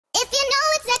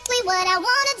what I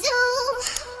wanna do,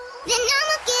 then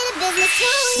I'ma get a business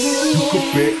too. Could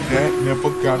bet that,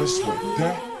 never gotta sweat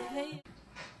that.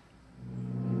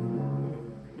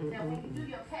 Now, when you do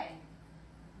your K,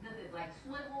 does it like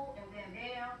swivel and then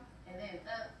down and then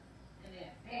up and then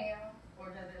down, or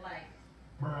does it like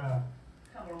come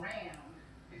around?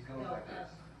 He's going like this.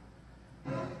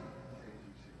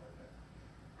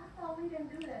 I thought we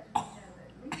didn't do that to each other.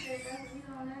 We said that we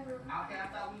don't ever. Okay, I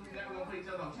thought we was never gonna put each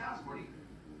other on child support either.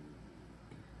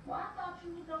 Well, I thought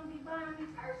you was gonna be buying me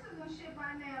purses and shit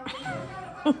by now.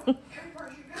 Every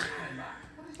person you got to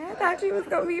buy. I thought you was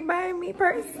gonna be buying me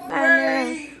purses.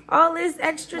 All this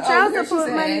extra child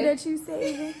support money that you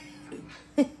saving.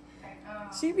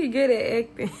 She be good at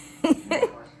acting.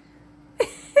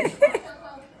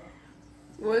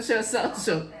 What's your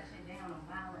social?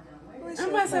 I'm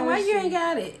about to say, why you ain't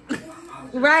got it?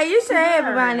 Right, you should have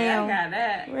it by now. I got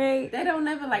that. Right. They don't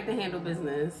never like to handle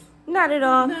business. Not at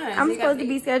all. Nice. I'm You got supposed to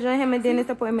the- be scheduling him a dentist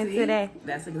appointment See? today.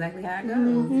 That's exactly how it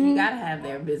goes. You gotta have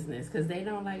their business because they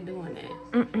don't like doing that.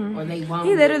 Or they won't.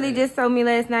 He literally do it. just told me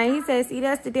last night. He said, see,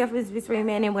 that's the difference between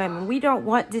men and women. We don't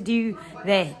want to do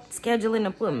that, scheduling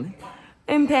appointment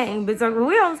and paying. But so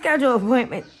we don't schedule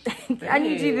appointments. I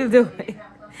need you to do it.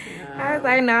 I was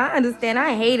like, no, I understand.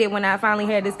 I hate it when I finally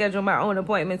had to schedule my own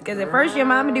appointments because at first your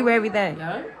mama do everything.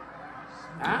 Yeah.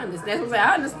 I understand. That's what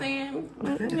I understand.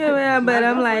 Yeah, but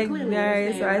I'm like, all clearly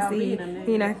right, so I understand see without being a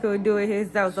he not gonna do it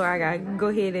himself, so I gotta go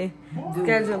ahead and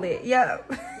schedule it.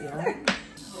 Yep. Yeah.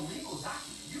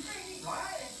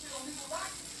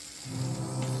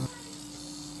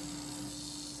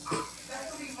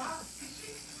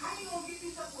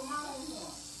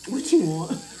 What you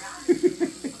want?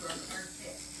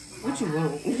 What you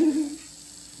want?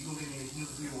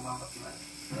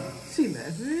 She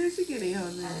laughing. She getting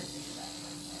on that.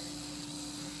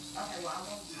 Okay, well,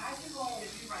 I just won't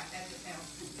if you right. That just sounds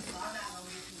stupid. So I'm not gonna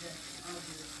listen to. I'm gonna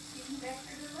just give you that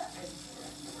to the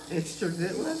left. Extra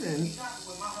good living.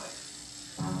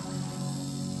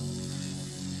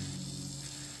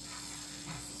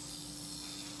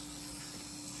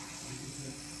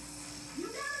 You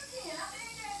got a 10. I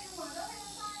think that you want. Go ahead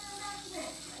and sign that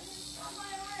document. Stop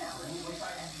playing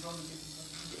around.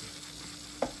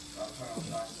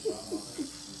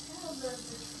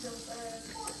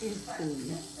 It's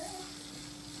cool.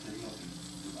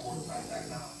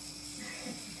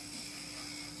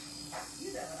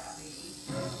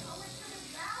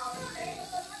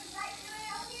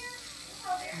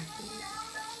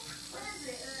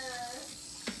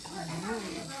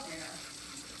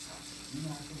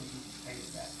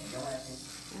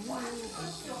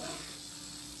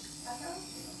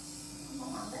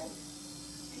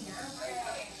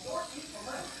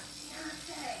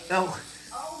 Oh.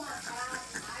 Oh my God,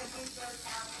 I get those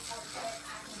out before check.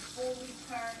 I can fully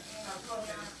turn in a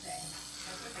Beyonce.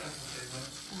 That's what they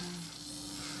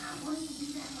I wanted to do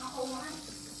that my whole life.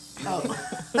 Oh.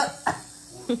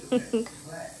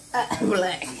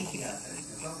 Black.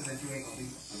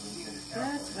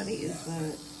 That's funny as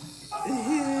fuck.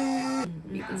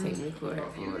 You can take me for it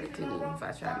too if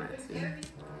I try not to.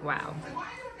 Wow.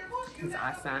 So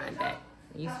I signed that.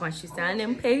 Once you sign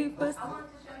them papers,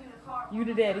 you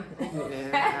the daddy.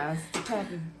 Yeah, I was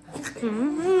happy.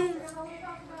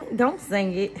 Don't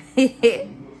sing it.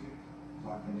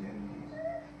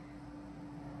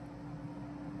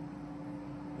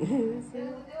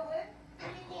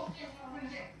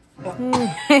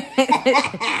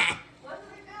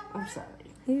 I'm sorry.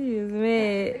 He is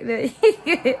mad. He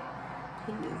is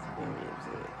very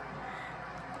upset.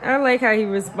 I like how he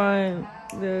responds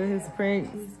to his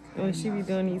pranks when she be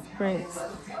doing these pranks.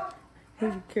 He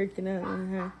be kirking out on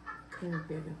her.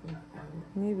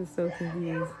 He was so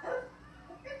confused.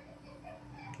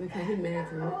 Because he mad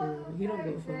for nothing. He don't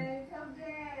give a fuck.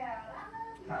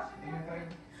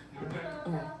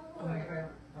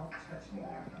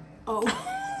 Oh.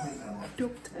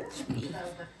 Don't touch me.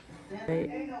 Right.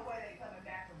 Ain't no way they coming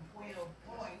back from 12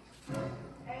 points.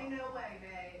 Ain't no way,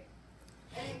 babe.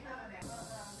 Ain't coming back.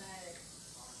 Babe.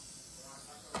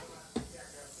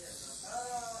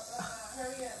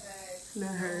 Hurry up, babe.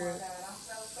 Not her. I'm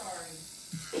so sorry.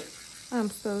 I'm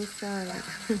so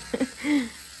sorry.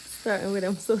 Starting with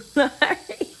I'm so sorry.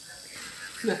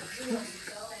 No. You're gonna be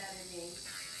so mad at me.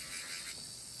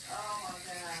 Oh my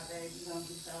God, babe. You're gonna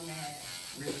be so mad.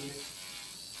 Really?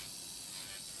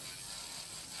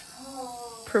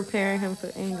 Oh, Preparing him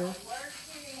for anger.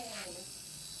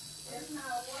 it's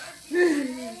not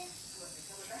working.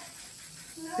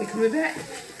 They coming back?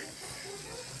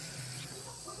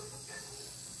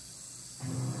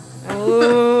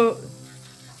 Oh.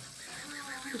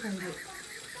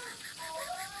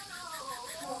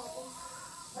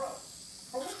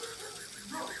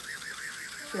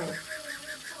 show?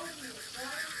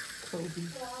 Kobe.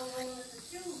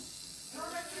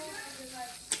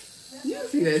 You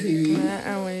see that TV?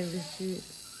 I wanted to shoot.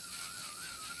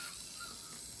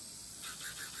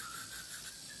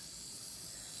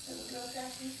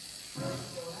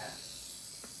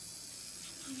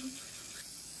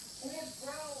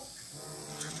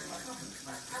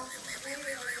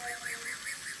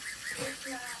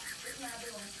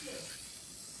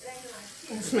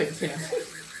 That's my tail.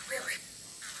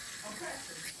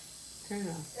 Turn it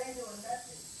off.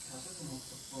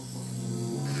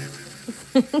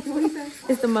 What do you say?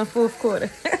 It's in my fourth quarter.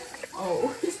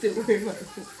 Oh, he's still worried about it.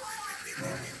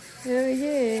 Hell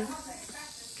yeah.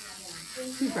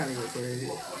 He probably went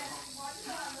there.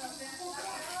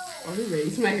 Oh, he's ready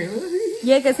to smack her.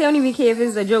 Yeah, because he don't even care if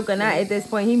it's a joke or not at this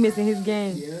point. He missing his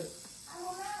game. Yep.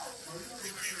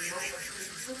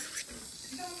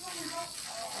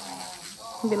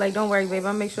 He'll be like, don't worry, babe.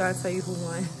 I'll make sure I tell you who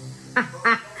won.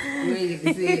 You ain't get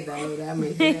to see it, though. That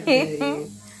makes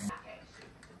sense.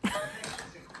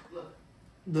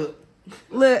 Look.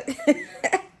 Look.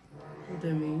 What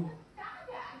that mean?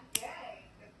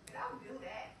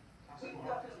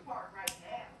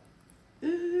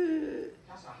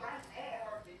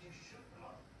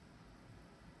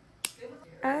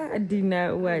 I do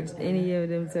not watch any of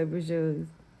them type of shows.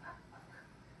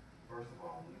 First of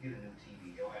all, when you get a new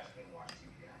TV, your ass can't watch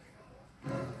TV down here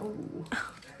no more.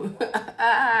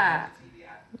 TV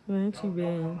out. Why ain't you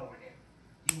bad?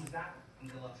 You was not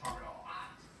until I talk it all.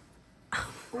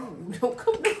 Ooh, don't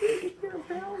come back here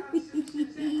around me.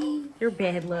 You're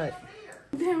bad luck.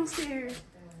 Downstairs.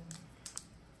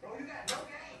 Bro, you got no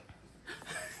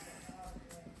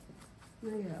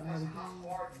game. Yeah. That's how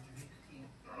hard did you get the team?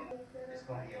 It's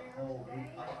going to be a whole new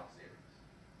playoff series.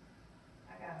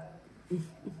 I got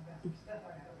some stuff I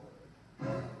got to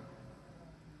work.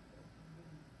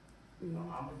 No,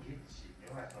 I'm going to get the shit.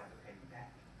 Your ass going to have to pay me back.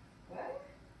 What?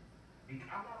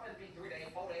 I'm not going to be 3 days,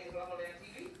 4 days when I'm on that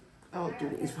TV. Oh, 3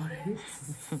 days, 4 days.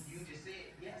 You just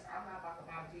said, yes, I'm not about to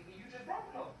buy the TV. You just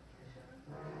broke it up.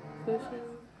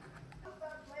 Pushing.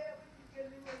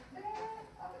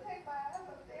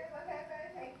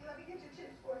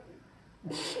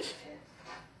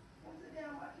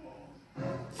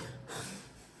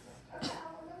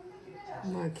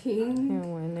 My I king.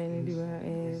 don't want nothing to do with her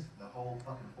ass. The whole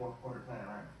fucking fourth quarter playing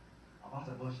around. I'm about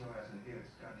to bust your ass in the head with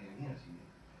this goddamn Hennessy.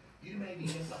 You made me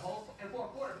miss the whole fucking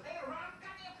fourth quarter playing around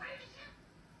goddamn crazy shit.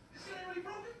 This shit ain't really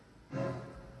broken.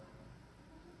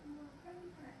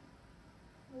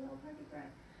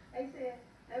 They said,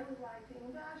 they was like,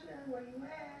 Team Joshua, where you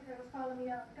at? They was calling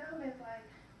me out the comments like,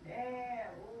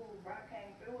 damn, ooh, Brock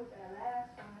came through with that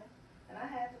last one. And I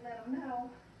had to let them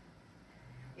know.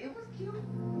 It was cute.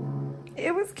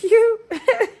 It was cute.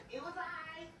 It was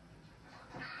alright.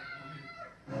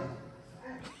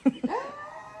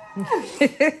 Please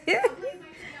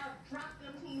make sure y'all drop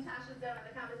them Team Tasha's down in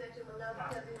the comment section below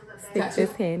because it was a bad Stick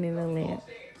his hand in the lamp.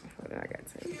 Hold on, I got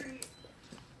to.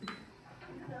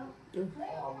 period.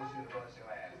 Oh, I wish you'd bust your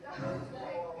ass. Oh, I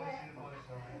wish you'd bust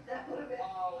your ass. That would have been. Oh,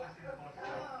 I wish you'd bust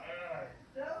your ass.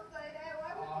 Don't say that.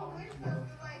 Why would you wish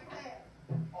something like that?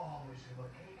 Oh, I wish you'd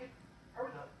bust. Can you get,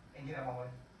 hurry up and get out my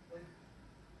way, please.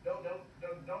 Don't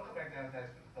come back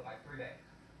downstairs for like 3 days.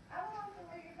 I don't like the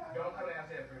way you're talking. Don't come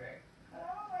downstairs 3 days. I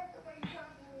don't like the way you're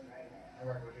talking to me right now. I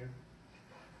work with you.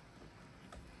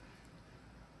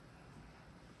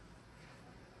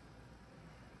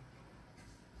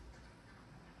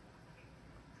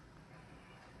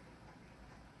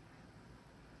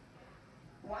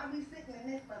 Why we sitting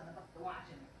in this motherfucker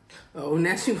watching it? Oh,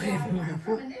 now she went everywhere.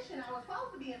 Premonition, I was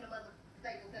supposed to be in the mother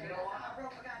Staples Center. You know why? I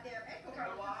broke my goddamn ankle. You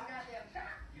know why? My goddamn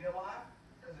shot. You know why?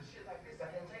 Because of shit like this,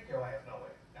 I can't take your ass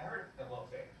nowhere. I heard that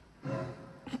love stage.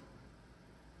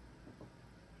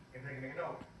 Can take a nigga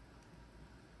nowhere.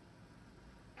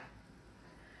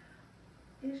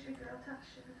 It's your girl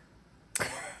Tasha.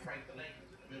 Prank the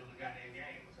Lakers in the middle of the goddamn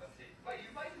game or some shit. Play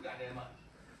too goddamn much.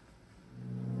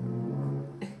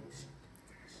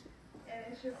 And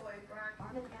it's your boy Brock.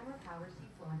 Arm & Hammer Power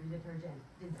Sheets Laundry Detergent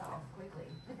dissolves quickly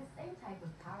with the same type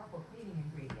of powerful cleaning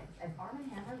ingredients as Arm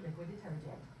 & Hammer Liquid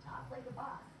Detergent. Talk like a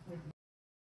boss with.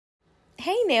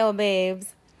 Hey, nail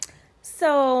babes.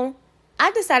 So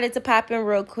I decided to pop in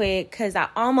real quick because I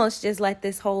almost just let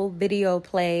this whole video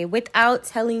play without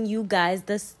telling you guys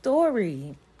the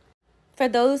story. For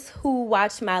those who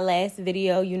watched my last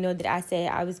video, you know that I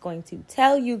said I was going to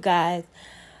tell you guys.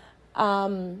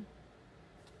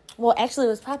 Well, actually, it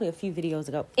was probably a few videos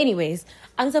ago. Anyways,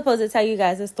 I'm supposed to tell you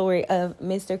guys the story of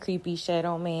Mr. Creepy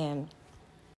Shadow Man.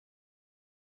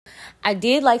 I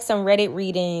did like some Reddit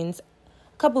readings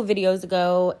couple videos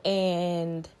ago,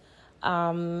 and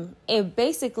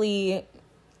it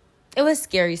was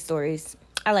scary stories.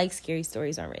 I like scary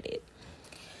stories on Reddit.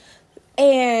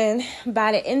 And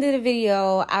by the end of the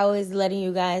video, I was letting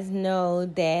you guys know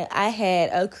that I had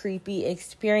a creepy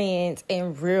experience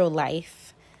in real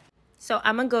life. So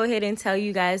I'm going to go ahead and tell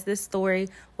you guys this story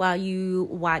while you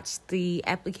watch the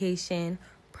application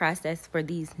process for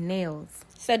these nails.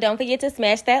 So don't forget to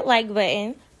smash that like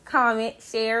button, comment,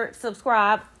 share,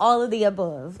 subscribe, all of the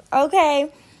above.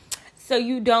 Okay? So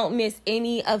you don't miss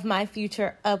any of my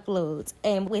future uploads.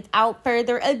 And without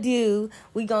further ado,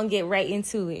 we're going to get right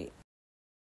into it.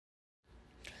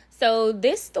 So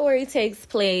this story takes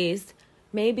place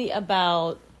maybe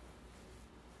about,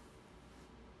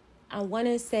 I want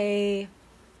to say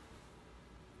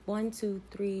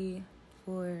 6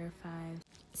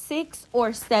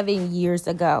 or 7 years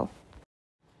ago.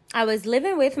 I was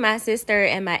living with my sister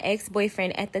and my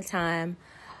ex-boyfriend at the time.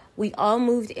 We all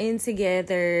moved in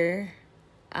together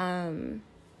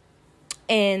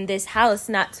in this house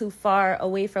not too far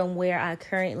away from where I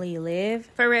currently live.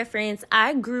 For reference,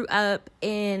 I grew up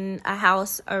in a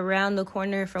house around the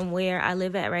corner from where I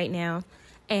live at right now,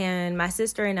 and my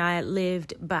sister and I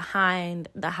lived behind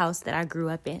the house that I grew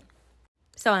up in.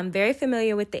 So I'm very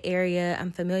familiar with the area.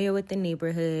 I'm familiar with the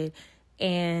neighborhood,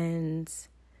 and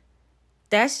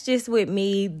that's just what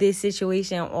made this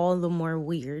situation all the more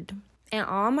weird. In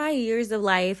all my years of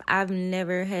life, I've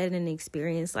never had an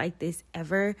experience like this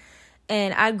ever.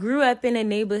 And I grew up in a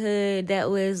neighborhood that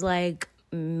was like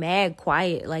mad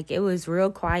quiet. Like it was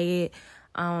real quiet.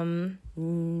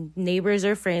 Neighbors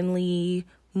are friendly,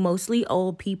 mostly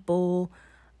old people.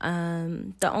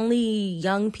 The only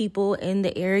young people in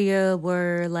the area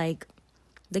were like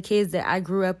the kids that I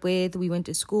grew up with. We went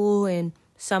to school, and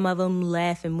some of them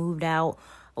left and moved out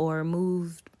or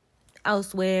moved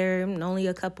elsewhere. And only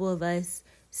a couple of us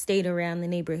stayed around the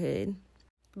neighborhood.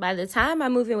 By the time I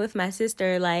moved in with my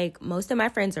sister, like most of my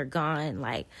friends are gone.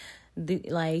 Like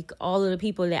all of the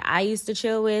people that I used to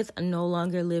chill with no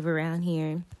longer live around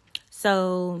here.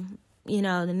 So, you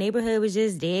know, the neighborhood was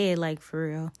just dead, like for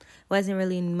real. Wasn't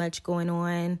really much going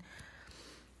on.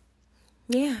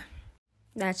 Yeah,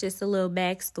 that's just a little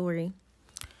backstory.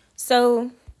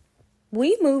 So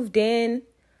we moved in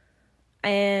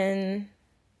and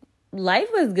life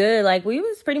was good. Like we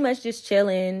was pretty much just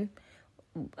chilling.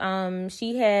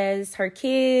 She has her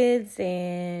kids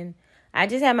and I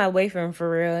just had my boyfriend for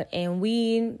real, and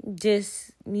we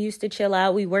just used to chill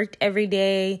out. We worked every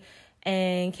day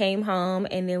and came home,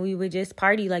 and then we would just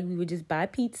party. Like we would just buy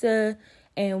pizza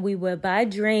and we would buy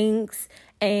drinks,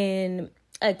 and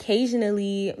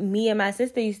occasionally me and my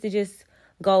sister used to just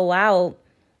go out.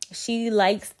 She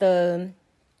likes the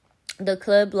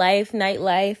club life,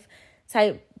 nightlife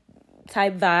type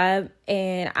vibe,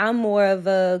 and I'm more of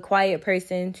a quiet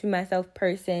person, to myself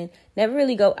person, never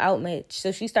really go out much.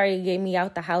 So she started getting me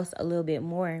out the house a little bit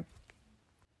more.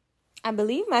 I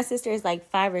believe my sister is like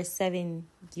 5 or 7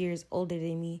 years older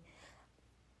than me.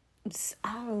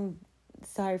 I don't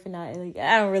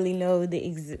really know the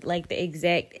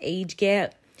exact age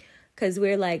gap, because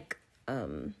we're like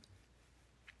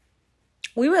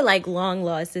we were like long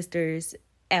lost sisters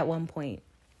at one point.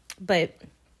 But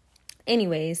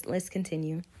anyways, let's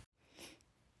continue.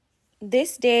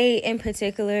 This day in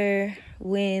particular,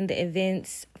 when the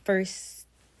events first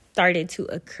started to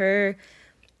occur,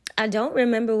 I don't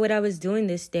remember what I was doing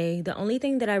this day. The only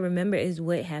thing that I remember is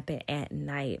what happened at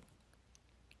night.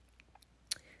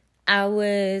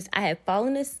 I had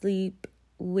fallen asleep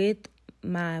with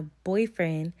my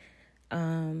boyfriend.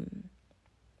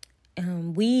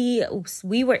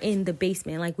 We were in the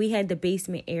basement. Like we had the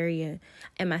basement area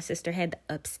and my sister had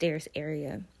the upstairs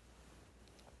area.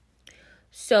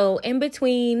 So in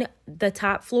between the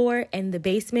top floor and the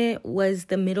basement was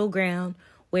the middle ground,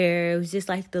 where it was just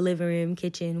like the living room,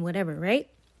 kitchen, whatever, right?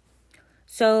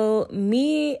 So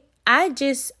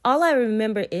all I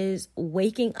remember is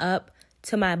waking up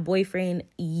to my boyfriend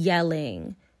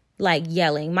yelling.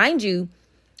 Mind you,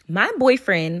 my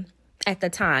boyfriend at the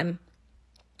time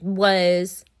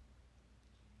was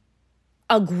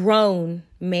a grown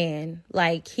man.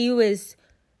 Like he was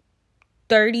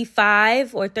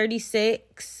 35 or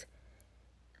 36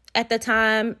 at the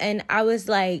time, and I was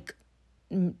like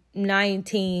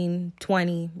 19,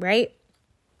 20, right?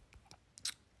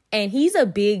 And he's a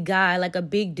big guy, like a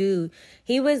big dude.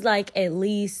 He was like at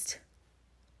least,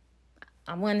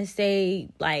 I want to say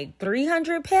like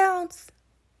 300 pounds,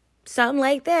 something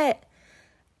like that.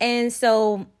 And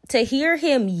so to hear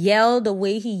him yell the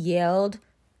way he yelled,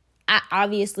 I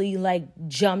obviously like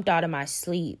jumped out of my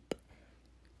sleep.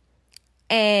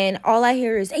 And all I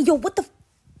hear is, "Hey, yo, what the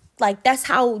Like, that's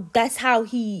how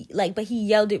he, like, but he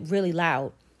yelled it really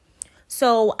loud.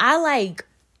 So I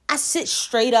sit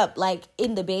straight up, like,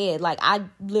 in the bed. Like, I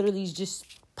literally just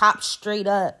popped straight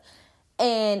up.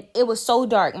 And it was so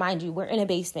dark, mind you. We're in a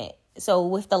basement. So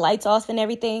with the lights off and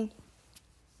everything,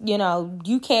 you know,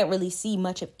 you can't really see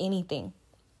much of anything.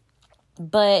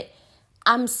 But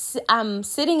I'm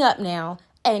sitting up now,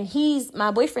 and my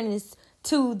boyfriend is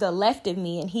to the left of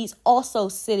me, and he's also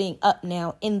sitting up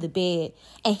now in the bed,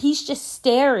 and he's just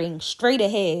staring straight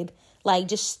ahead, like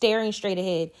just staring straight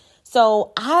ahead.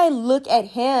 So I look at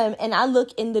him, and I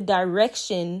look in the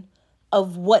direction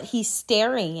of what he's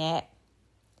staring at,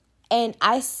 and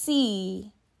I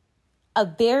see a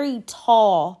very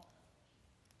tall,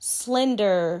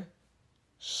 slender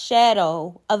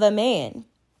shadow of a man.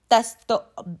 That's the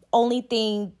only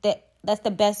thing that's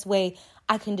the best way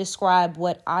I can describe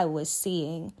what I was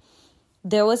seeing.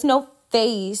 There was no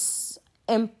face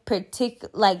in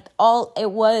particular. Like, all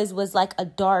it was like a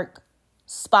dark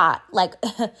spot, like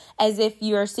as if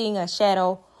you're seeing a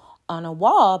shadow on a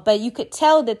wall. But you could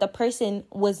tell that the person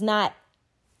was not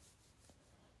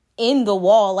in the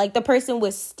wall. Like, the person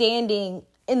was standing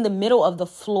in the middle of the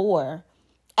floor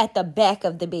at the back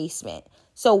of the basement.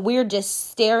 So we're just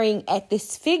staring at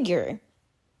this figure.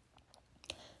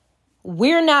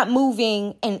 We're not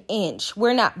moving an inch.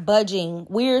 We're not budging.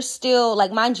 We're still,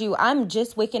 like, mind you, I'm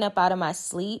just waking up out of my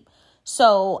sleep.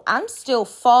 So I'm still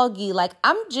foggy. Like,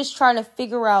 I'm just trying to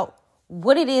figure out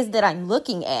what it is that I'm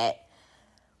looking at.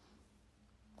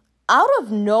 Out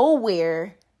of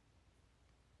nowhere,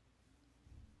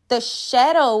 the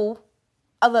shadow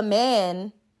of a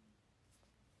man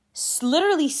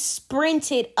literally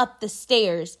sprinted up the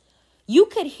stairs. You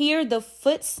could hear the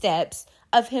footsteps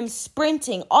of him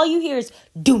sprinting. All you hear is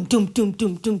doom, doom, doom,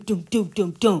 doom, doom, doom, doom,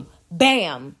 doom, doom,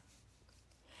 bam.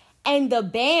 And the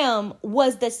bam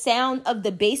was the sound of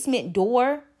the basement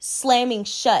door slamming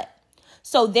shut.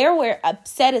 So there were a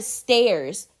set of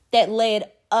stairs that led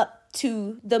up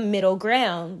to the middle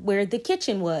ground where the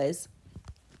kitchen was.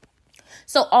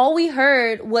 So all we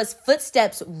heard was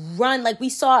footsteps run, like we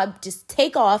saw it just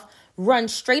take off, run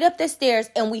straight up the stairs,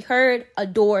 and we heard a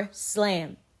door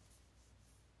slam.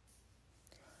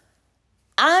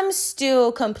 I'm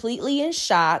still completely in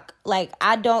shock. Like,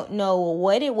 I don't know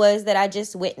what it was that I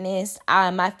just witnessed.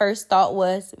 My first thought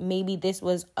was maybe this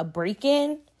was a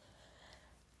break-in.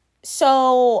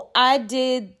 So I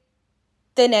did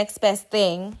the next best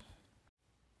thing.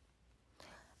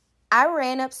 I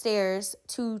ran upstairs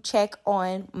to check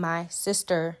on my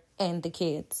sister and the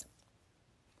kids.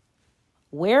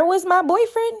 Where was my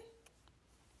boyfriend?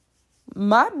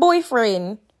 My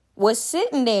boyfriend was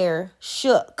sitting there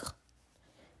shook.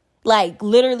 Like,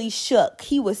 literally shook.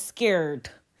 He was scared.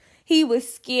 He was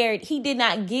scared. He did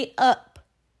not get up.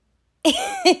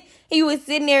 He was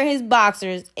sitting there in his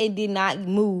boxers and did not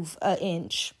move an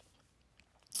inch.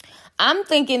 I'm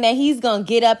thinking that he's going to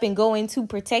get up and go into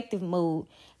protective mode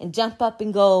and jump up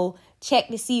and go check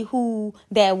to see who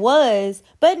that was.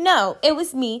 But no, it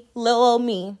was me, little old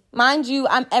me. Mind you,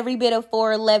 I'm every bit of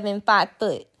 4'11", 5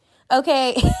 foot.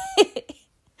 Okay?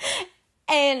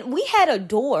 And we had a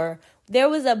door. There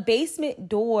was a basement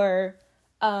door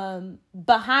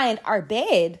behind our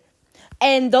bed.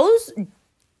 And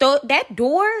that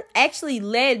door actually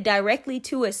led directly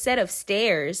to a set of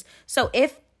stairs. So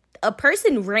if a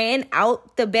person ran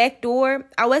out the back door,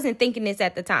 I wasn't thinking this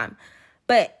at the time,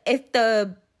 but if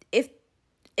the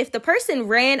person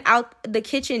ran out the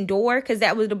kitchen door, because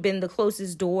that would have been the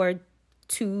closest door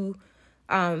to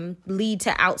lead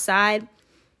to outside,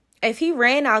 if he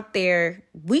ran out there,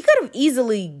 we could have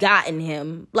easily gotten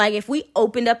him. Like, if we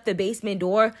opened up the basement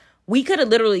door, we could have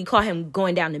literally caught him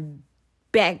going down the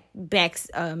back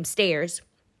stairs.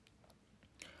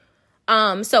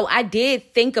 So I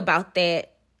did think about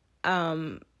that.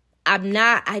 I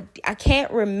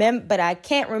can't remember, but I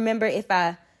can't remember if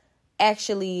I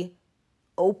actually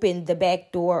opened the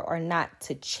back door or not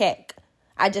to check.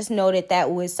 I just know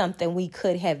that was something we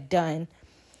could have done.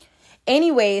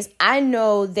 Anyways, I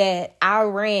know that I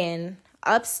ran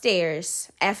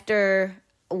upstairs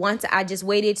once I just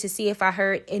waited to see if I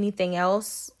heard anything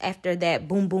else after that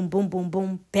boom, boom, boom, boom,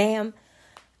 boom, bam.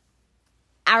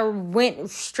 I went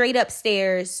straight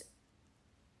upstairs,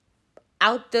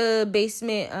 out the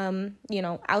basement,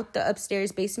 out the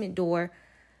upstairs basement door,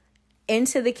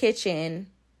 into the kitchen,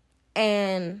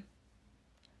 and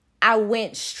I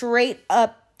went straight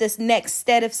up this next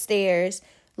set of stairs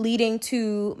leading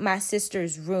to my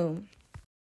sister's room.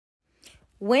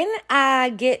 When I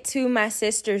get to my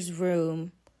sister's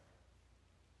room,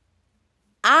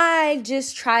 I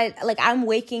just tried, like, I'm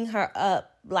waking her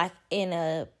up, like, in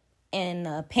a in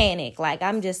a panic. Like,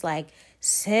 I'm just like,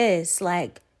 sis,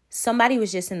 like, somebody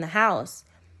was just in the house.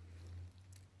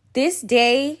 This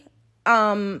day,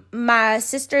 my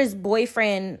sister's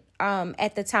boyfriend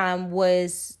at the time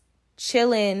was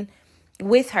chilling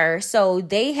with her. So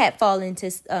they had fallen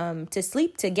to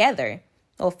sleep together,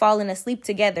 or fallen asleep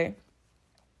together.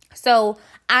 So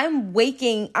I'm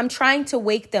trying to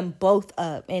wake them both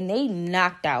up, and they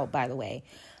knocked out, by the way.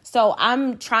 So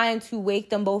I'm trying to wake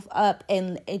them both up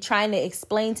and trying to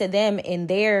explain to them in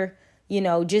their,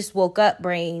 just woke up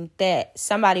brain that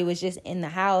somebody was just in the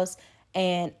house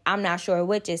and I'm not sure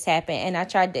what just happened. And I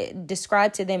tried to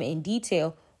describe to them in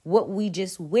detail what we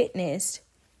just witnessed.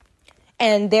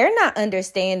 And they're not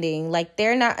understanding. Like,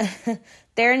 they're not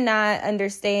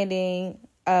understanding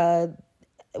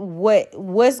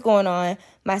what's going on.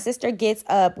 My sister gets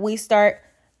up. We start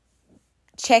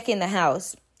checking the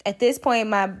house. At this point,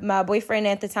 my boyfriend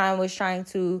at the time was trying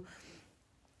to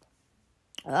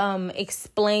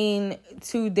explain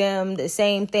to them the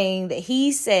same thing that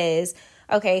he says.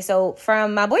 Okay, so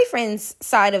from my boyfriend's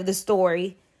side of the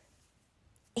story,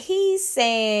 he's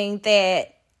saying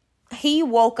that he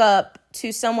woke up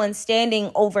to someone standing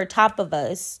over top of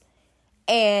us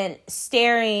and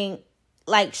staring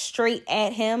like straight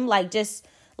at him. Like, just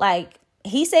like,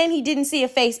 he's saying he didn't see a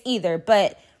face either,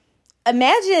 but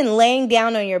imagine laying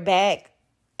down on your back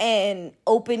and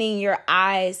opening your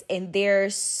eyes and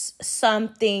there's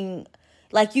something,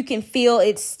 like, you can feel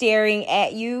it staring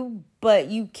at you, but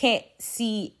you can't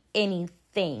see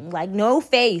anything. Like, no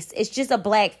face. It's just a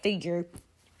black figure.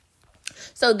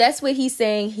 So that's what he's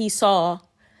saying he saw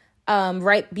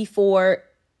right before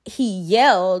he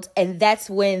yelled. And that's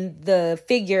when the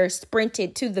figure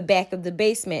sprinted to the back of the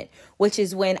basement, which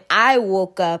is when I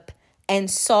woke up and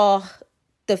saw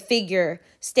the figure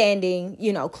standing,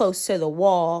 close to the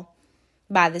wall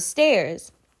by the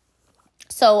stairs.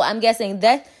 So I'm guessing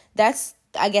that's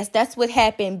what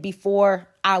happened before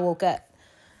I woke up.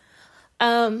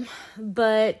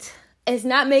 But it's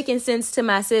not making sense to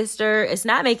my sister. It's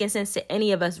not making sense to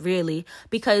any of us, really,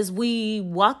 because we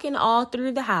walking all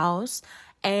through the house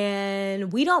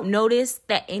and we don't notice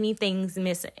that anything's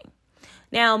missing.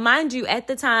 Now, mind you, at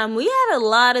the time, we had a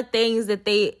lot of things that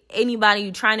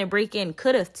anybody trying to break in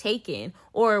could have taken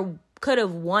or could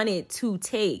have wanted to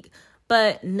take,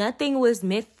 but nothing was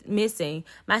missing.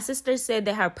 My sister said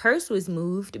that her purse was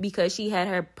moved because she had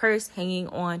her purse hanging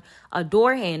on a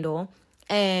door handle.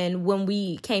 And when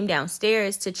we came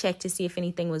downstairs to check to see if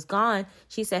anything was gone,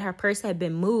 she said her purse had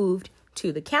been moved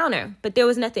to the counter, but there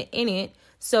was nothing in it.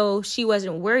 So she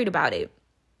wasn't worried about it.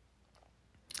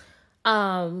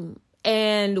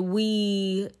 And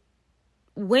we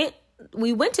went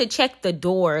to check the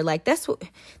door. Like, that's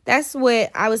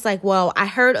what I was like, well, I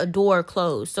heard a door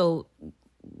close. So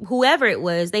whoever it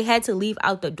was, they had to leave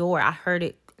out the door. I heard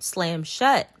it slam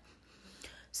shut.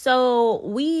 So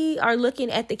we are looking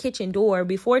at the kitchen door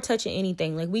before touching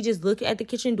anything. Like, we just look at the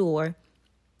kitchen door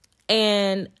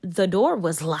and the door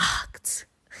was locked.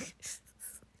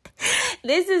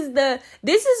 This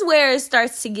is where it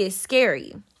starts to get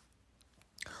scary.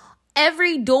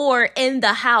 Every door in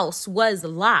the house was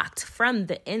locked from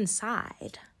the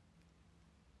inside.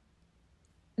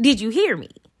 Did you hear me?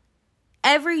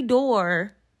 Every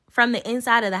door from the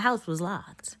inside of the house was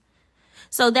locked.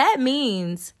 So that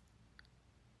means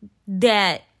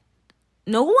that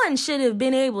no one should have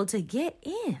been able to get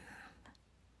in.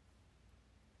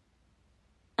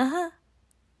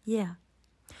 Yeah.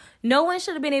 No one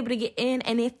should have been able to get in.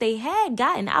 And if they had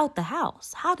gotten out the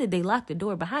house, how did they lock the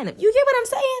door behind them? You get what I'm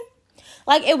saying?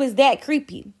 Like, it was that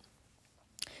creepy.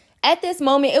 At this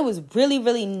moment, it was really,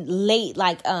 really late.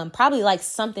 Like, probably like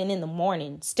something in the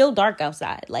morning. Still dark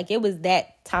outside. Like, it was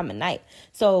that time of night.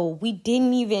 So we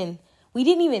didn't even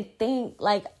think,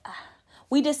 like,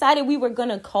 we decided we were going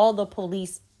to call the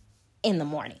police in the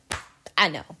morning. I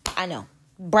know.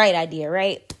 Bright idea,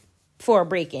 right? For a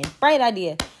break-in. Bright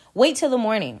idea. Wait till the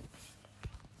morning.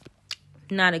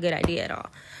 Not a good idea at all.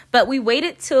 But we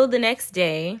waited till the next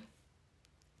day.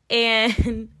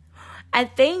 And I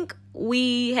think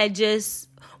we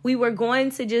were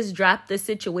going to just drop the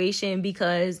situation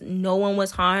because no one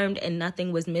was harmed and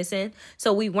nothing was missing.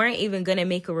 So we weren't even going to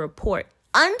make a report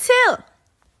until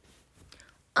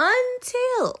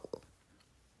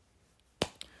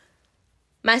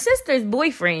my sister's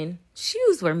boyfriend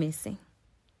shoes were missing.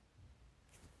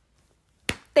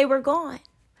 They were gone.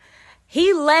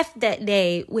 He left that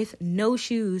day with no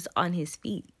shoes on his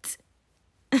feet.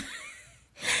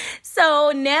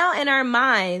 So now in our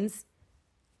minds,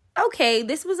 okay,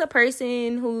 this was a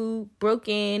person who broke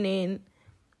in and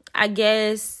I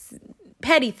guess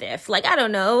petty theft. Like, I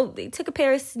don't know. They took a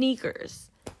pair of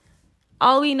sneakers.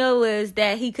 All we know is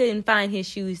that he couldn't find his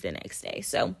shoes the next day.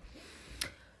 So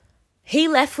he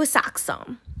left with socks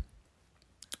on.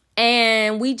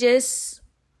 And we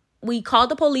called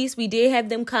the police. We did have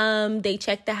them come. They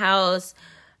checked the house.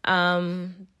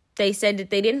 They said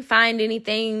that they didn't find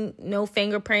anything, no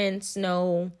fingerprints,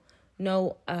 no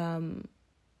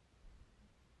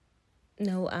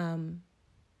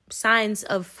signs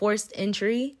of forced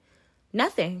entry,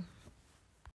 nothing.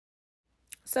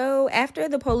 So after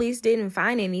the police didn't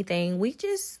find anything, we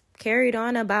just carried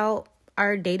on about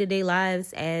our day-to-day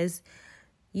lives as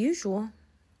usual.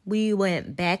 We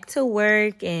went back to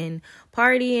work and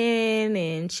partying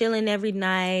and chilling every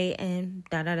night and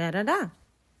da-da-da-da-da.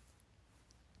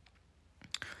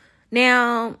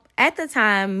 Now, at the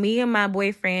time, me and my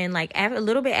boyfriend, like a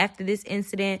little bit after this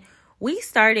incident, we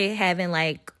started having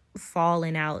like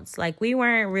falling outs. Like we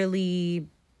weren't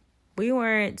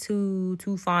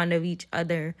too fond of each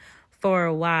other for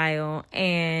a while,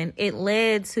 and it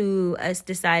led to us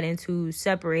deciding to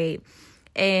separate,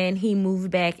 and he moved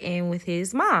back in with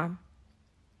his mom.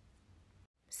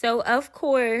 So of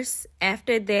course,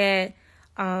 after that,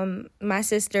 my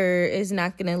sister is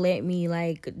not gonna let me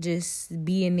like just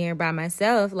be in there by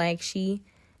myself. Like she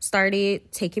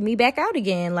started taking me back out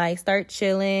again, like start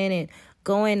chilling and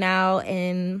going out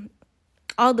and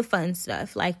all the fun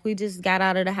stuff. Like we just got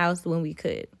out of the house when we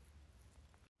could.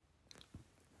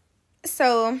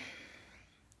 So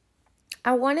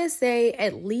I want to say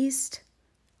at least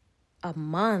a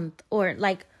month, or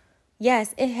like,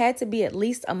 yes, it had to be at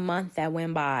least a month that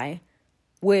went by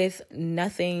with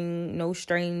nothing, no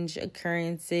strange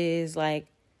occurrences. Like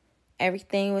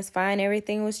everything was fine.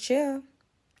 Everything was chill.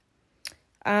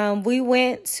 We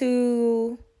went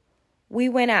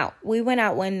out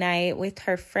one night with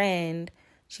her friend.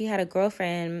 She had a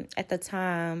girlfriend at the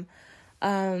time.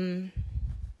 And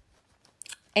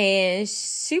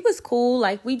she was cool.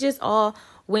 Like we just all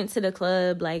went to the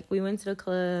club. Like we went to the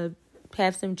club,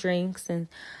 have some drinks, and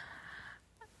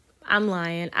I'm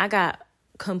lying, I got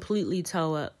completely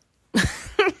toe up.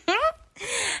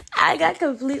 I got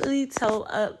completely toe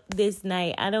up this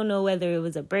night. I don't know whether it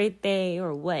was a birthday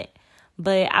or what,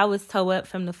 but I was toe up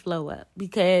from the flow up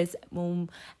because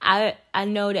I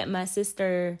know that my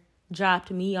sister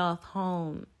dropped me off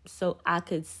home so I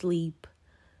could sleep,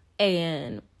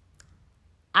 and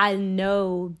I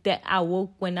know that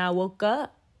when I woke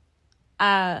up,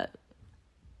 I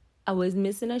was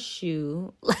missing a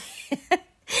shoe.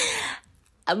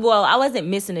 Well, I wasn't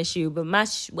missing a shoe, but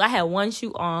I had one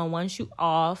shoe on, one shoe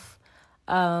off.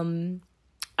 I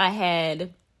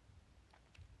had,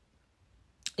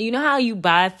 you know how you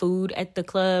buy food at the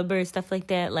club or stuff like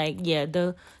that? Like, yeah,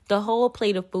 the whole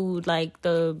plate of food, like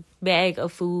the bag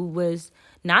of food was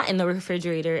not in the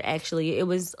refrigerator, actually. It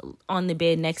was on the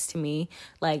bed next to me.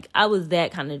 Like, I was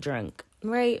that kind of drunk,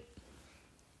 right?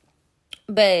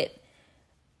 But,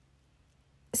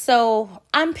 so,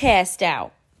 I'm passed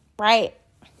out, right?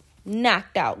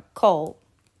 Knocked out cold.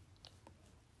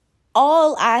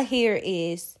 All I hear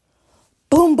is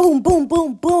boom, boom, boom,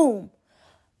 boom, boom.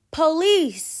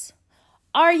 Police,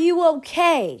 are you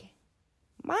okay?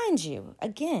 Mind you,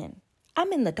 again,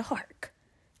 I'm in the dark.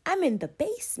 I'm in the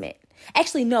basement.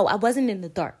 Actually, no, I wasn't in the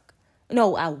dark.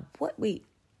 No, wait,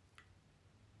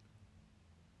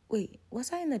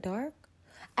 was I in the dark?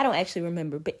 I don't actually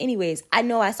remember. But anyways, I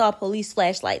know I saw police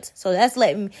flashlights. So that's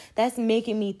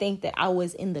making me think that I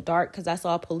was in the dark because I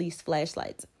saw police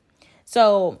flashlights.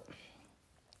 So,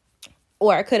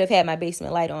 or I could have had my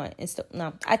basement light on.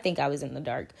 No, I think I was in the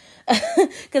dark.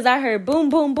 Because I heard boom,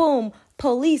 boom, boom.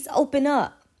 Police, open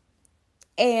up.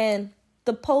 And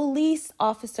the police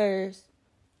officers,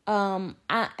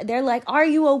 they're like, are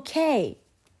you okay?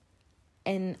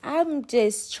 And I'm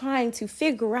just trying to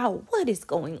figure out what is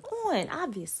going on,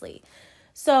 obviously.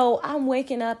 So I'm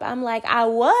waking up. I'm like, I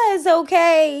was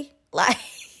okay. Like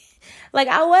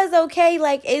I was okay.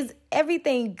 Like, is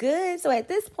everything good? So at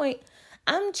this point,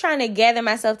 I'm trying to gather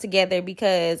myself together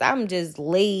because I'm just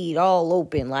laid all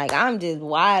open. Like, I'm just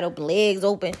wide open, legs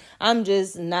open. I'm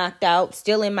just knocked out,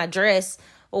 still in my dress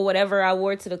or whatever I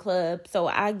wore to the club. So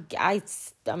I'm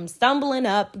stumbling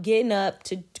up, getting up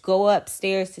to go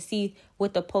upstairs to see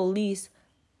what the police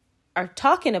are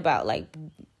talking about. Like,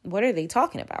 what are they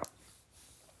talking about?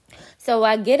 So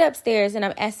I get upstairs and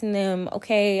I'm asking them,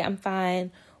 okay, I'm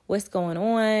fine. What's going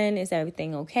on? Is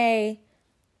everything okay?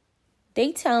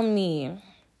 They tell me,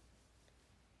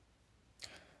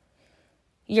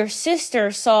 your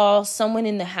sister saw someone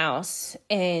in the house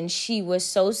and she was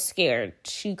so scared.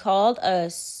 She called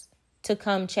us to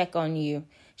come check on you.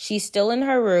 She's still in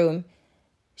her room.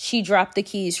 She dropped the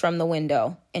keys from the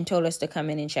window and told us to come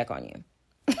in and check on you.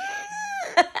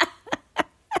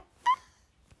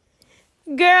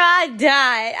 Girl, I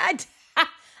died.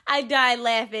 I died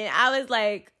laughing. I was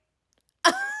like,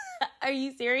 are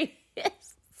you serious?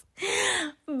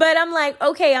 But I'm like,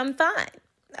 okay, I'm fine.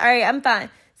 All right, I'm fine.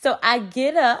 So I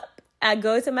get up, I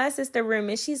go to my sister's room,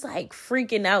 and she's like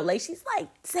freaking out. Like, she's like,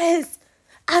 sis,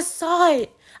 I saw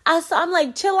it. I'm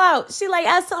like, chill out. She like,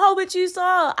 I saw what you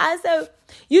saw. I said,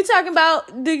 you talking about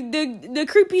the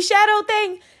creepy shadow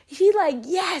thing? He like,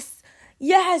 yes,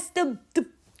 the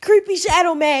creepy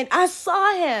shadow man. I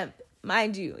saw him.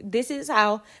 Mind you, this is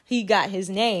how he got his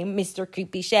name, Mr.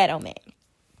 Creepy Shadow Man.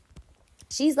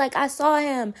 She's like, I saw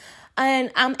him. And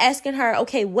I'm asking her,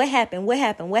 okay, what happened?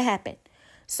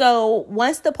 So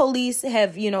once the police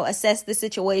have, assessed the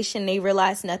situation, they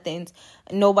realize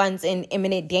no one's in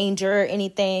imminent danger or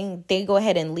anything. They go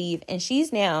ahead and leave. And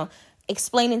she's now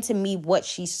explaining to me what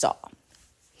she saw.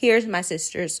 Here's my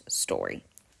sister's story.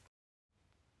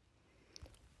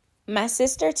 My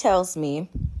sister tells me,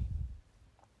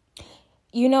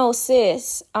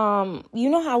 sis, you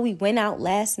know how we went out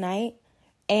last night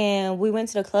and we went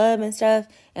to the club and stuff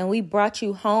and we brought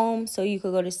you home so you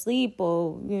could go to sleep,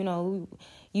 or,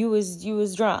 you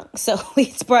was drunk. So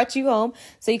we brought you home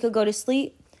so you could go to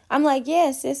sleep. I'm like,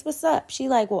 yeah, sis, what's up? She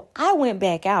like, well, I went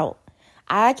back out.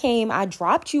 I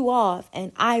dropped you off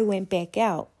and I went back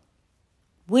out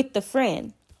with the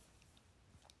friend.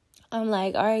 I'm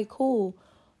like, all right, cool.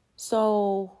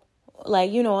 So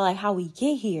like, how we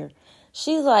get here.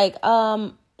 She's like,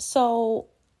 so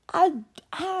I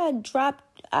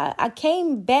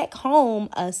came back home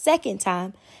a second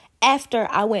time after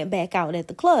I went back out at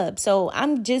the club. So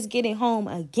I'm just getting home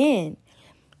again.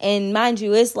 And mind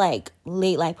you, it's like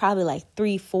late, like probably like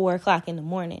 3-4 o'clock in the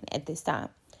morning at this time.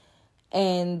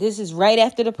 And this is right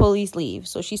after the police leave.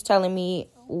 So she's telling me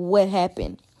what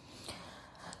happened.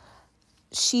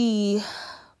 She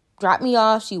dropped me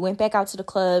off. She went back out to the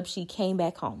club. She came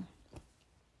back home.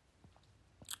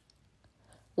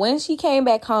 When she came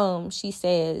back home, she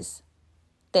says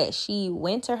that she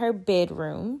went to her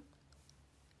bedroom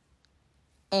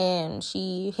and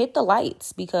she hit the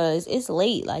lights because it's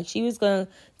late. Like, she was going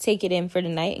to take it in for the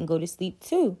night and go to sleep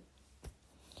too.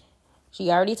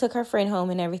 She already took her friend home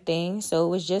and everything, so it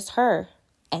was just her.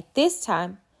 At this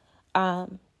time,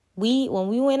 when we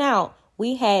went out,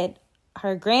 we had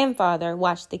her grandfather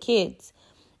watch the kids.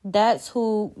 That's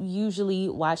who usually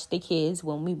watched the kids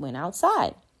when we went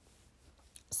outside.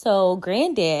 So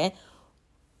granddad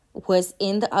was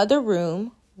in the other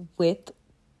room with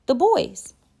the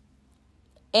boys.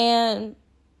 And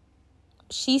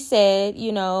she said,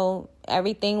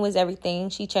 everything was everything.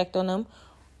 She checked on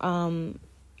them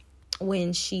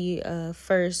when she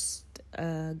first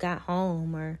got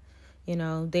home, or,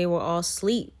 they were all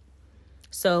asleep.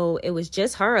 So it was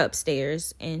just her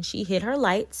upstairs, and she hit her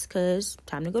lights because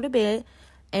time to go to bed.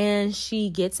 And she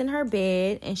gets in her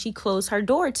bed and she closed her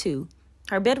door too,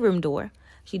 her bedroom door.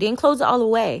 She didn't close it all the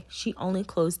way. She only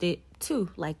closed it too,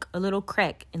 like a little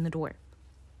crack in the door.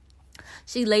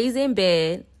 She lays in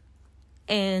bed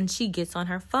and she gets on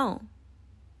her phone.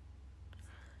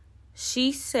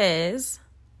 She says,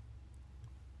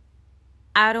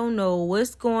 I don't know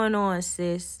what's going on,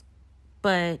 sis,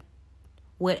 but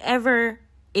whatever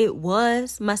it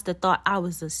was must have thought I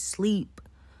was asleep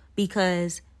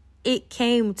because it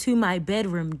came to my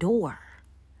bedroom door.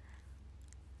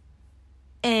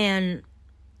 And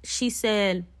she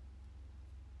said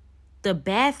the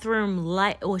bathroom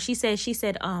light, or she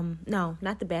said, no,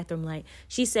 not the bathroom light.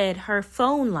 She said her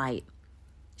phone light.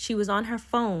 She was on her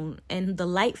phone, and the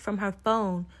light from her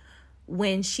phone,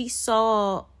 when she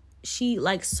saw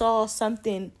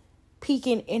something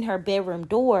peeking in her bedroom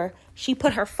door, she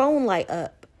put her phone light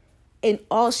up, and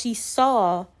all she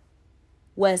saw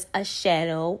was a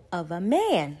shadow of a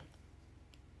man.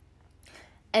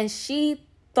 And she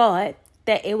thought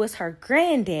that it was her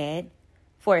granddad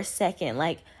for a second.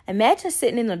 Like, imagine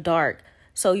sitting in the dark.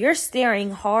 So you're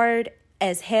staring hard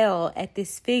as hell at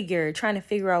this figure, trying to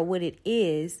figure out what it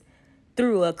is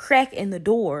through a crack in the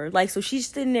door. Like, so she's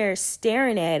sitting there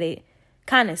staring at it,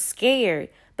 kind of scared,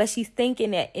 but she's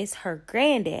thinking that it's her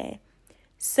granddad.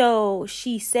 So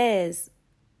she says,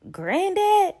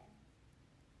 "Granddad?"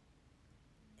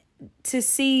 to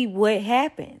see what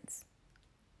happens.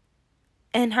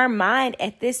 In her mind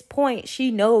at this point,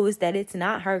 she knows that it's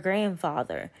not her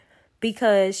grandfather,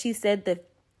 because she said that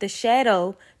the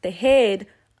shadow, the head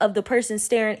of the person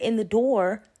staring in the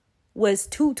door was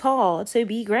too tall to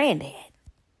be granddad.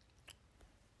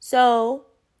 So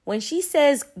when she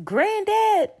says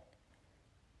granddad,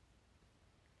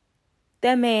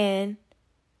 the man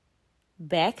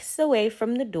backs away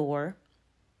from the door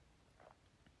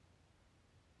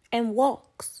and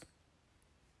walks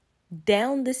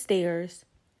down the stairs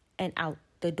and out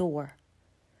the door.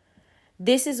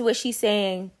 This is what she's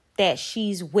saying that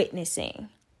she's witnessing.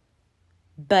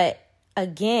 But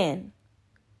again,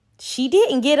 she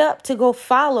didn't get up to go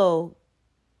follow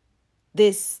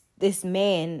this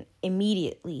man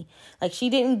immediately. Like, she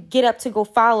didn't get up to go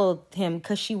follow him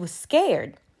because she was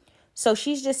scared. So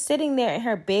she's just sitting there in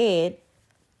her bed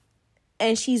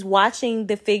and she's watching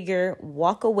the figure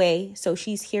walk away. So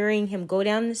she's hearing him go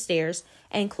down the stairs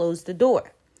and close the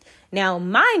door. Now,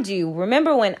 mind you,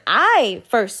 remember when I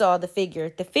first saw the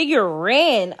figure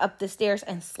ran up the stairs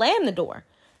and slammed the door.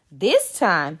 This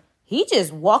time, he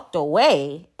just walked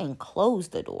away and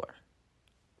closed the door.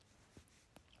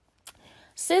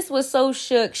 Sis was so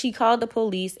shook, she called the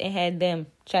police and had them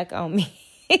check on me.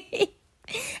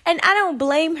 And I don't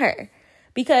blame her,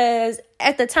 because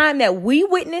at the time that we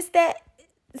witnessed that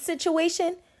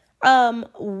situation, I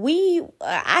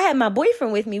had my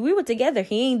boyfriend with me. We were together.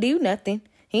 He ain't do nothing.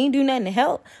 He ain't do nothing to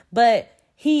help. But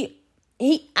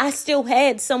I still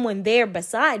had someone there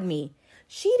beside me.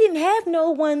 She didn't have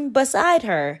no one beside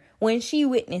her when she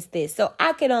witnessed this. So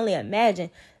I could only imagine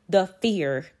the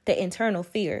fear, the internal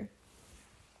fear.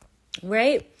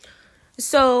 Right?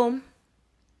 So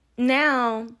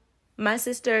now my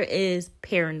sister is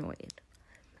paranoid.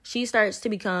 She starts to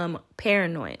become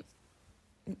paranoid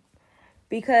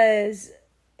because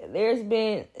there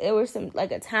was some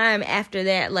like a time after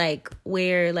that, like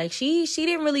where like she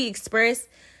didn't really express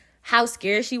how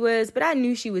scared she was, but I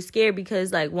knew she was scared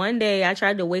because like one day I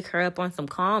tried to wake her up on some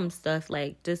calm stuff,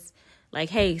 like just like,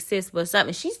 hey sis, what's up?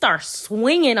 And she started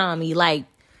swinging on me, like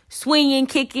swinging,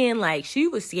 kicking, like she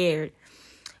was scared.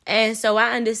 And so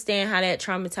I understand how that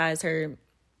traumatized her,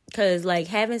 because like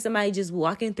having somebody just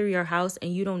walking through your house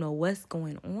and you don't know what's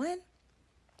going on.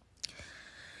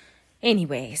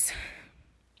 Anyways,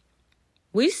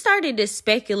 we started to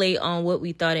speculate on what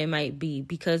we thought it might be,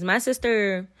 because my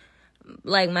sister,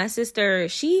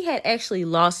 she had actually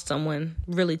lost someone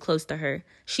really close to her.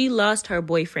 She lost her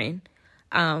boyfriend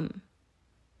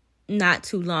not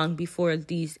too long before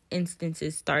these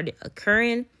instances started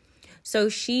occurring. So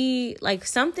she, like,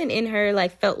 something in her,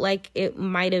 like, felt like it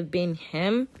might have been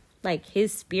him, like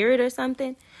his spirit or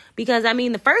something. Because, I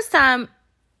mean, the first time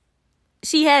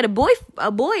she had a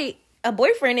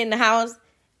boyfriend in the house,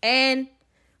 and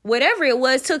whatever it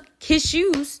was took his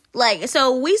shoes. Like,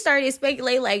 so we started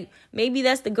speculating, like, maybe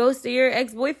that's the ghost of your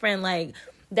ex-boyfriend. Like,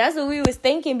 that's what we was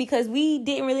thinking, because we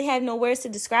didn't really have no words to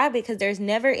describe it, because there's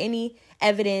never any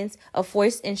evidence of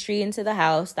forced entry into the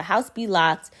house. The house be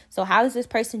locked. So how is this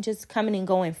person just coming and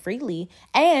going freely?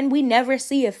 And we never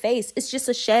see a face. It's just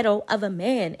a shadow of a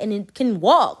man, and it can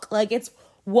walk. Like, it's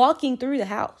walking through the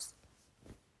house.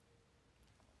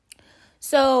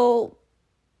 So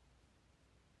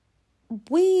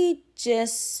we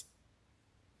just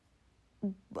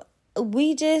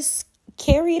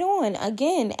carried on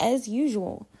again as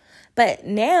usual. But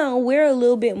now we're a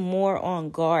little bit more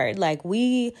on guard. Like,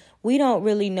 we don't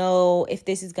really know if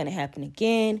this is going to happen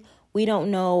again. We don't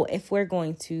know if we're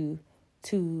going to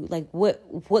like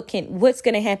what's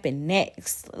going to happen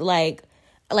next. Like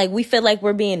we feel like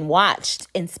we're being watched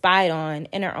and spied on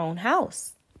in our own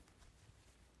house.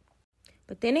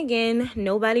 But then again,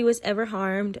 nobody was ever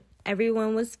harmed.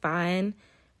 Everyone was fine,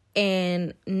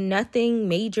 and nothing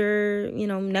major,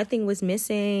 nothing was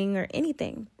missing or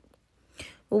anything.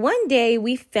 Well, one day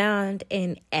we found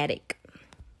an attic.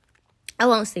 I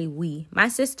won't say we. My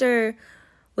sister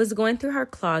was going through her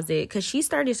closet because she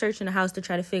started searching the house to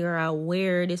try to figure out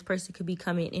where this person could be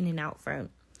coming in and out from.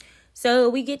 So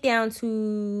we get down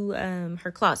to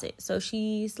her closet. So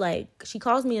she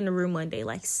calls me in the room one day,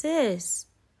 like, sis.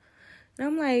 And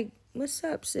I'm like, what's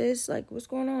up, sis? Like, what's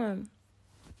going on?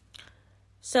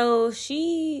 So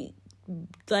she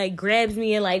like grabs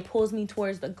me and like pulls me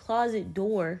towards the closet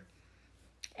door.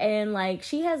 And like,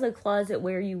 she has a closet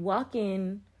where you walk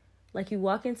into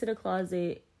the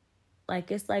closet, like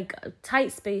it's like a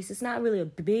tight space. It's not really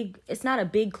it's not a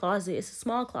big closet. It's a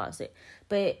small closet,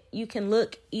 but you can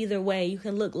look either way. You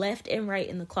can look left and right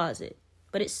in the closet,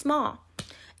 but it's small.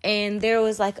 And there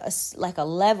was like a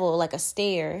level, like a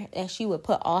stair that she would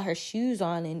put all her shoes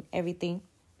on and everything.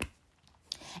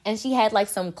 And she had like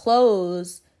some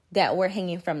clothes that were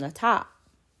hanging from the top.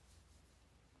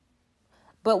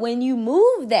 But when you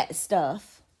move that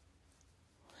stuff,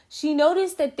 she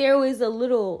noticed that there was a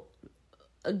little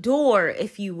door,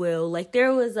 if you will. Like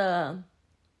there was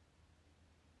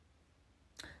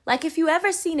like if you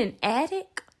ever seen an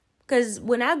attic, because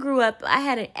when I grew up, I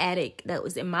had an attic that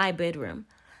was in my bedroom.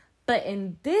 But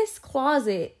in this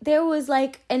closet, there was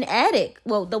like an attic.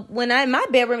 Well, in my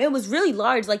bedroom, it was really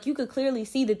large. Like you could clearly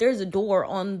see that there's a door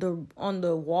on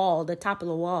the wall, the top of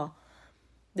the wall.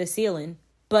 the ceiling.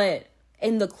 But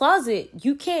in the closet,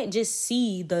 you can't just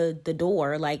see the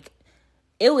door. Like,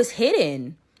 it was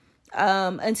hidden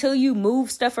until you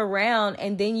move stuff around,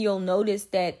 and then you'll notice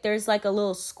that there's like a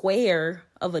little square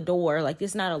of a door. Like,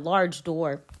 it's not a large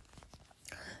door.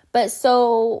 But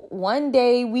so one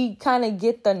day we kind of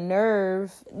get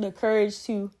the courage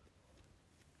to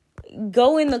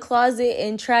go in the closet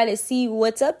and try to see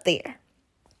what's up there.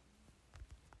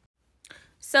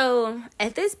 So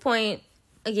at this point,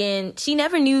 again, she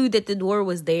never knew that the door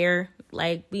was there.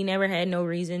 Like, we never had no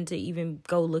reason to even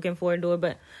go looking for a door,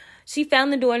 but she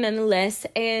found the door nonetheless.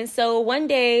 And so one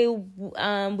day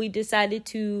we decided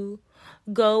to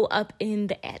go up in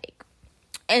the attic.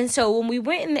 And so when we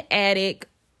went in the attic,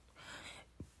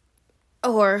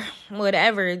 or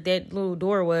whatever that little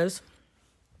door was,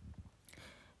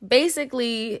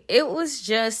 basically it was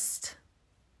just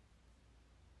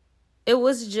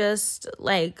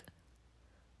like,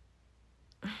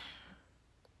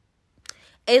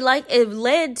 it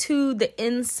led to the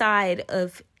inside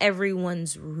of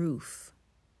everyone's roof.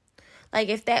 Like,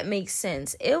 if that makes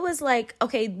sense. It was like,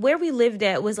 okay, where we lived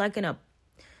at was like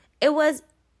it was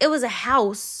a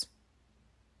house,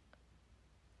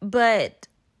 but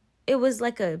it was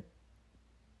like a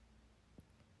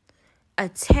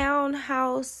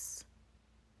townhouse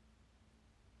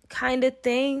kind of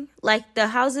thing. Like, the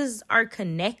houses are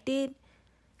connected,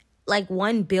 like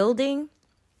one building.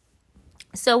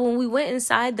 So when we went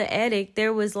inside the attic,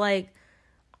 there was like,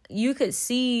 you could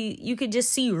just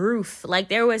see roof. Like,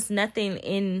 there was nothing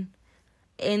in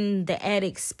the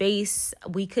attic space.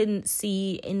 We couldn't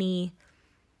see anybody.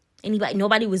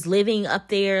 Nobody was living up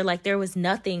there. Like, there was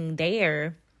nothing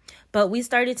there. But we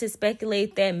started to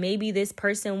speculate that maybe this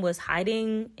person was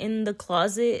hiding in the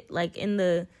closet, like in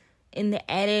the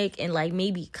attic, and like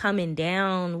maybe coming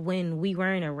down when we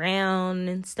weren't around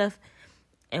and stuff,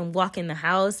 and walking the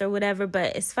house or whatever.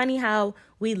 But it's funny how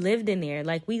we lived in there.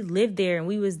 Like, we lived there and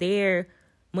we was there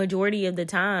majority of the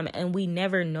time, and we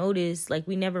never noticed, like,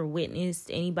 we never witnessed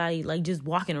anybody like just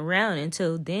walking around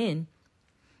until then.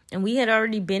 And we had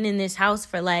already been in this house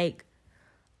for like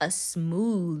a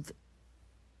smooth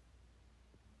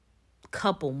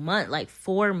couple months, like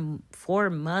 4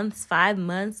 months, 5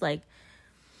 months. Like,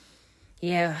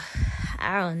 yeah,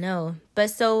 I don't know. But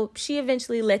so she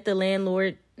eventually let the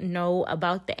landlord know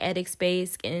about the attic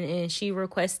space, and she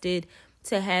requested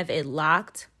to have it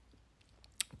locked.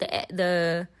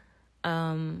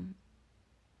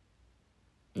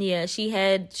 She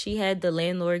had the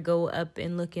landlord go up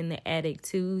and look in the attic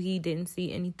too. He didn't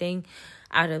see anything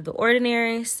out of the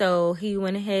ordinary, so he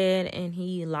went ahead and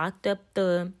he locked up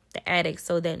the attic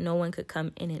so that no one could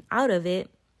come in and out of it.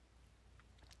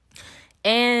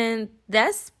 And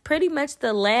that's pretty much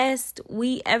the last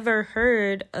we ever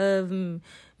heard of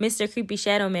Mr. Creepy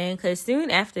Shadow Man, because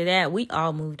soon after that we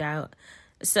all moved out.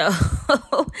 So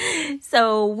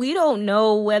we don't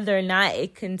know whether or not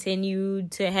it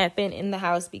continued to happen in the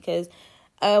house, because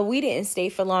we didn't stay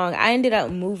for long. I ended up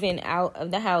moving out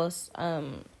of the house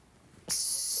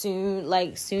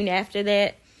soon after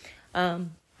that,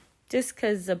 just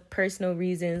because of personal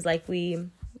reasons. Like, we're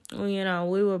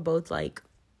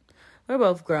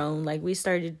both grown. Like, we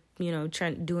started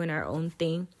doing our own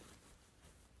thing,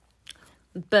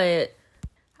 but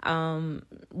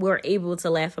we're able to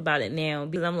laugh about it now,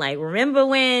 because I'm like, remember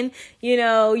when you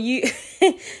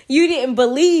you didn't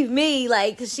believe me?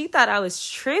 Like, 'cause she thought I was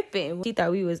tripping. She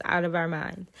thought we was out of our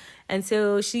minds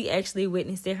until she actually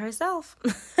witnessed it herself.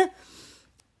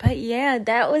 But yeah,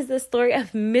 that was the story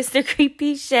of Mr.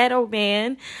 Creepy Shadow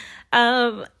Man.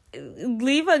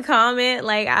 Leave a comment.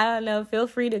 Like, I don't know, feel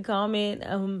free to comment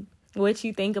what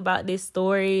you think about this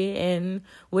story and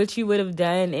what you would have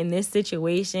done in this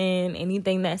situation,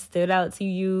 anything that stood out to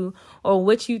you, or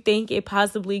what you think it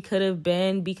possibly could have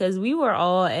been, because we were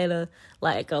all at a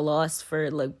loss for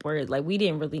words. Like, we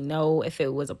didn't really know if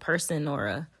it was a person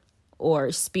or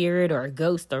a spirit or a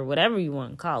ghost or whatever you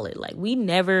want to call it. Like, we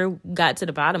never got to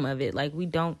the bottom of it. Like, we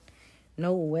don't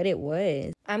know what it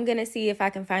was. I'm gonna see if I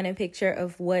can find a picture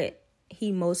of what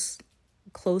he most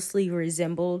closely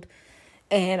resembled,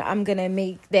 and I'm gonna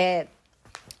make that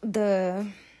the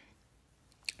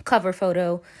cover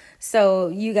photo so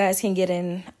you guys can get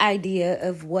an idea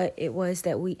of what it was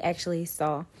that we actually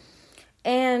saw.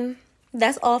 And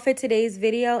that's all for today's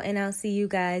video, and I'll see you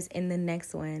guys in the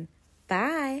next one.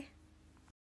 Bye.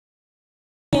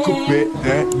 You could bet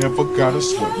that, never gotta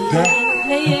sweat that.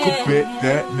 You could bet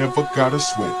that, never gotta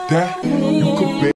sweat that. You could bet